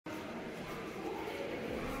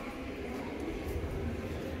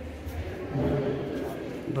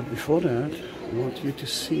But before that, I want you to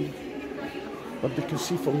see what we can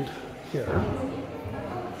see from here.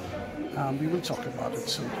 We will talk about it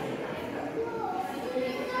soon.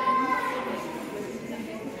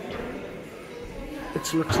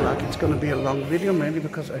 It looks like it's going to be a long video, mainly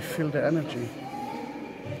because I feel the energy.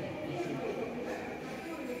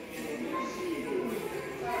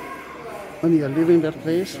 When you are leaving that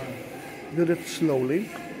place, do it slowly.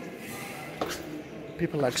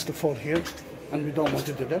 People like to fall here, and we don't want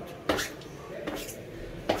to do that.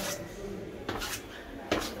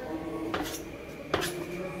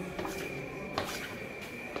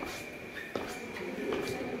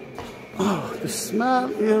 Oh, the smell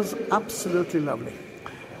is absolutely lovely.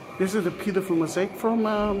 This is a beautiful mosaic from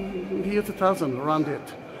the year 2000, around it.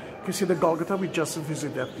 You can see the Golgotha. We just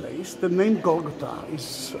visited that place. The name Golgotha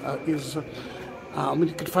is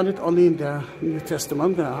you can find it only in the New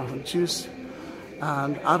Testament. Jews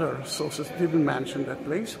and other sources didn't mention that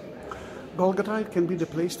place. Golgotha can be the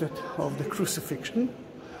place of the crucifixion,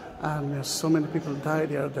 and there's so many people died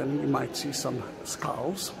there. Then you might see some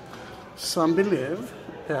skulls. Some believe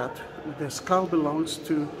that the skull belongs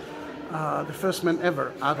to the first man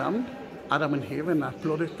ever, Adam and Eve, and I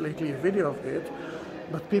uploaded lately a video of it.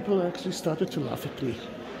 But people actually started to laugh at me.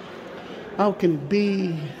 How can it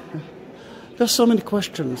be? There's so many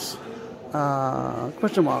questions,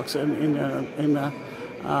 question marks in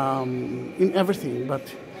everything.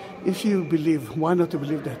 But if you believe, why not to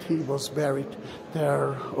believe that he was buried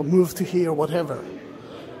there or moved to here or whatever?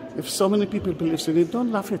 If so many people believe in it,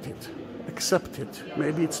 don't laugh at it. Accept it.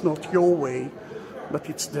 Maybe it's not your way, but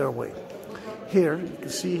it's their way. Here you can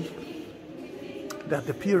see that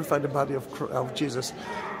they purified the body of Jesus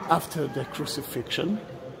after the crucifixion.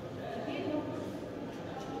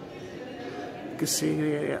 You can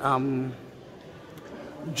see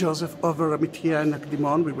Joseph of Arimathea and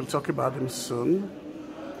Nicodemus. We will talk about him soon.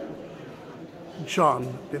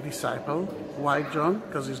 John, the disciple. Why John?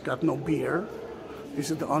 Because he's got no beard. This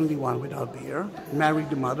is the only one without beard. Mary,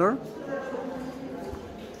 the mother.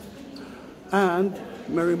 And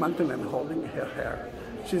Mary Magdalene holding her hair.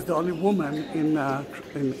 She's the only woman in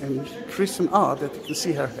Christian art that you can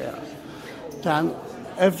see her hair. Then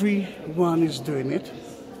everyone is doing it.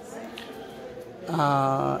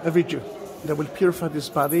 Every Jew. They will purify this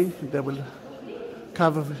body. They will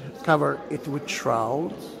cover it with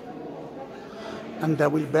shrouds. And they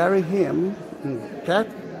will bury him in that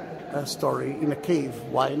story in a cave.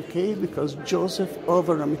 Why in a cave? Because Joseph of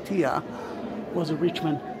Arimathea was a rich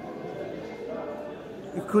man.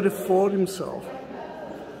 He could afford himself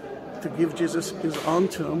to give Jesus his own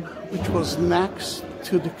tomb, which was next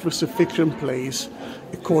to the crucifixion place,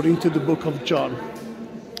 according to the book of John.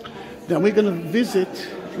 Then we're going to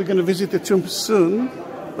visit the tomb soon,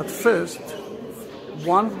 but first,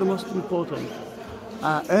 one of the most important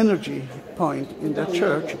energy point in that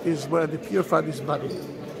church is where they purified his body,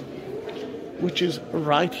 which is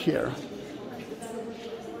right here.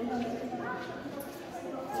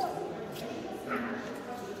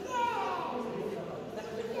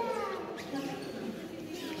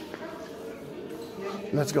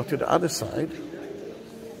 Let's go to the other side.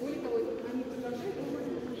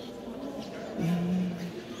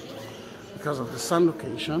 Because of the sun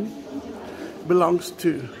location, belongs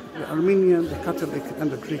to the Armenian, the Catholic,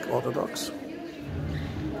 and the Greek Orthodox.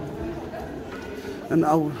 And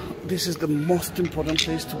now this is the most important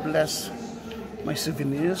place to bless my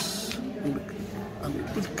souvenirs and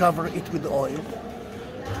cover it with oil.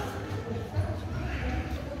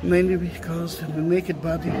 Mainly because the naked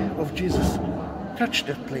body of Jesus touched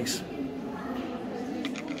that place.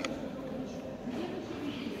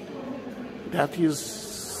 That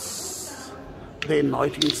is the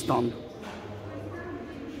anointing stone.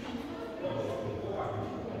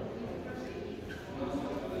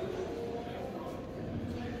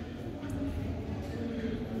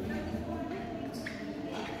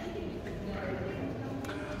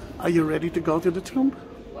 Are you ready to go to the tomb?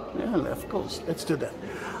 Yeah, of course. Let's do that.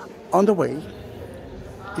 On the way,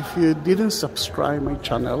 if you didn't subscribe my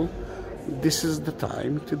channel, this is the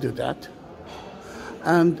time to do that.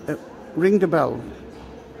 And ring the bell.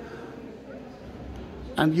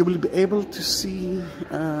 And you will be able to see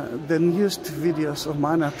the newest videos of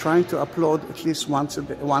mine. I'm trying to upload at least one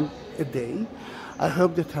a day. I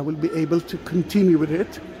hope that I will be able to continue with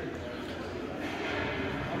it.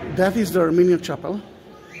 That is the Armenian chapel.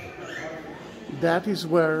 That is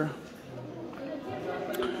where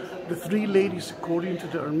the three ladies, according to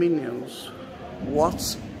the Armenians,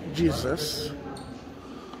 watched Jesus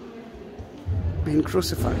being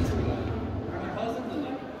crucified.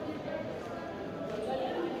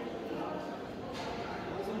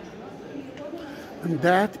 And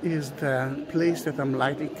that is the place that I'm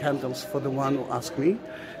lighting candles for the one who asked me.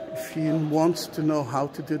 If you want to know how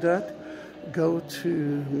to do that, go to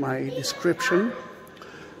my description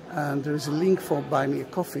and there is a link for buy me a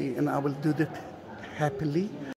coffee, and I will do that happily.